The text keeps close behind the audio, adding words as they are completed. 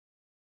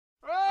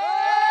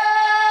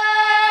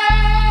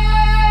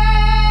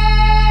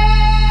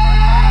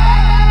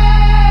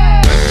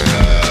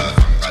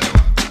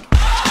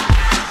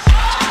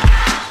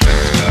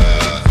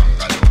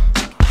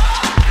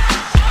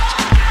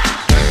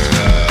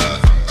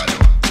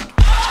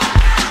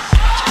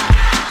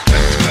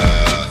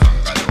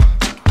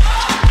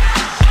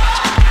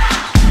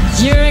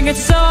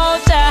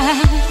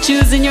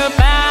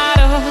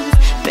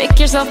pick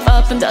yourself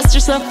up and dust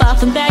yourself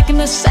off and back in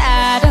the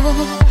saddle.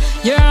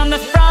 You're on the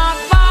front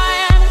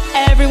line,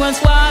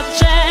 everyone's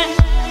watching.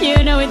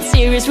 You know it's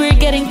serious, we're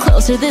getting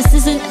closer, this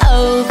isn't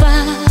over.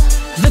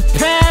 The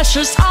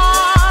pressure's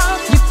on,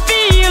 you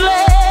feel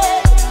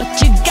it, but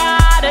you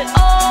got it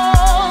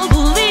all,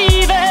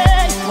 believe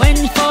it. When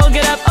you fall,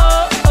 get up,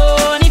 oh,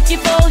 oh, and if you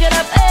fall, get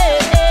up,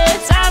 eh, eh.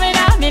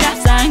 Samina, mina,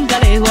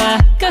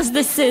 sangalewa, cause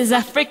this is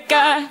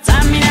Africa.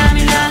 Samina,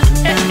 mina,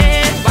 eh,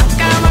 eh,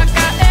 waka,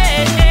 waka,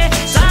 eh, eh.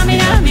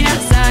 Samina, mina,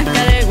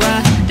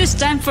 sangalewa, this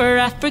time for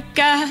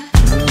Africa.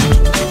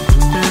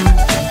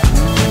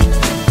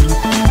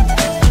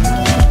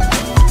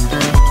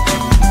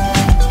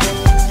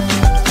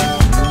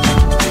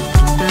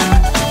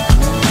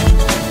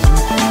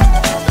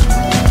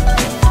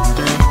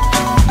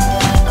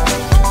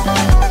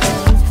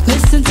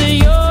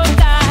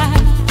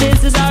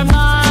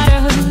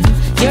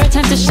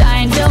 Time to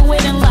shine, don't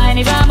wait in line,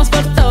 y vamos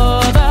por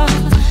todo.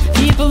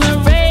 People are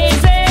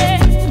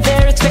raising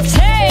their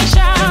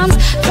expectations.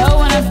 Go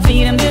on and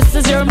feed them, this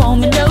is your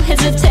moment, no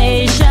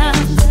hesitation.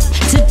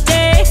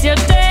 Today's your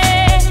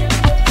day,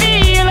 I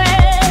feel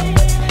it.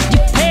 You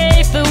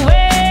pave the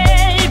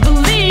way,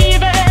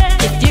 believe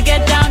it. If you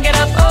get down, get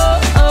up,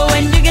 oh, oh.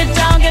 When you get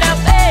down, get up,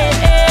 eh,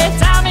 eh.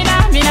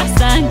 Tamina, mina,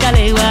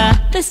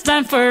 sangalewa, this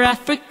time for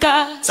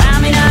Africa.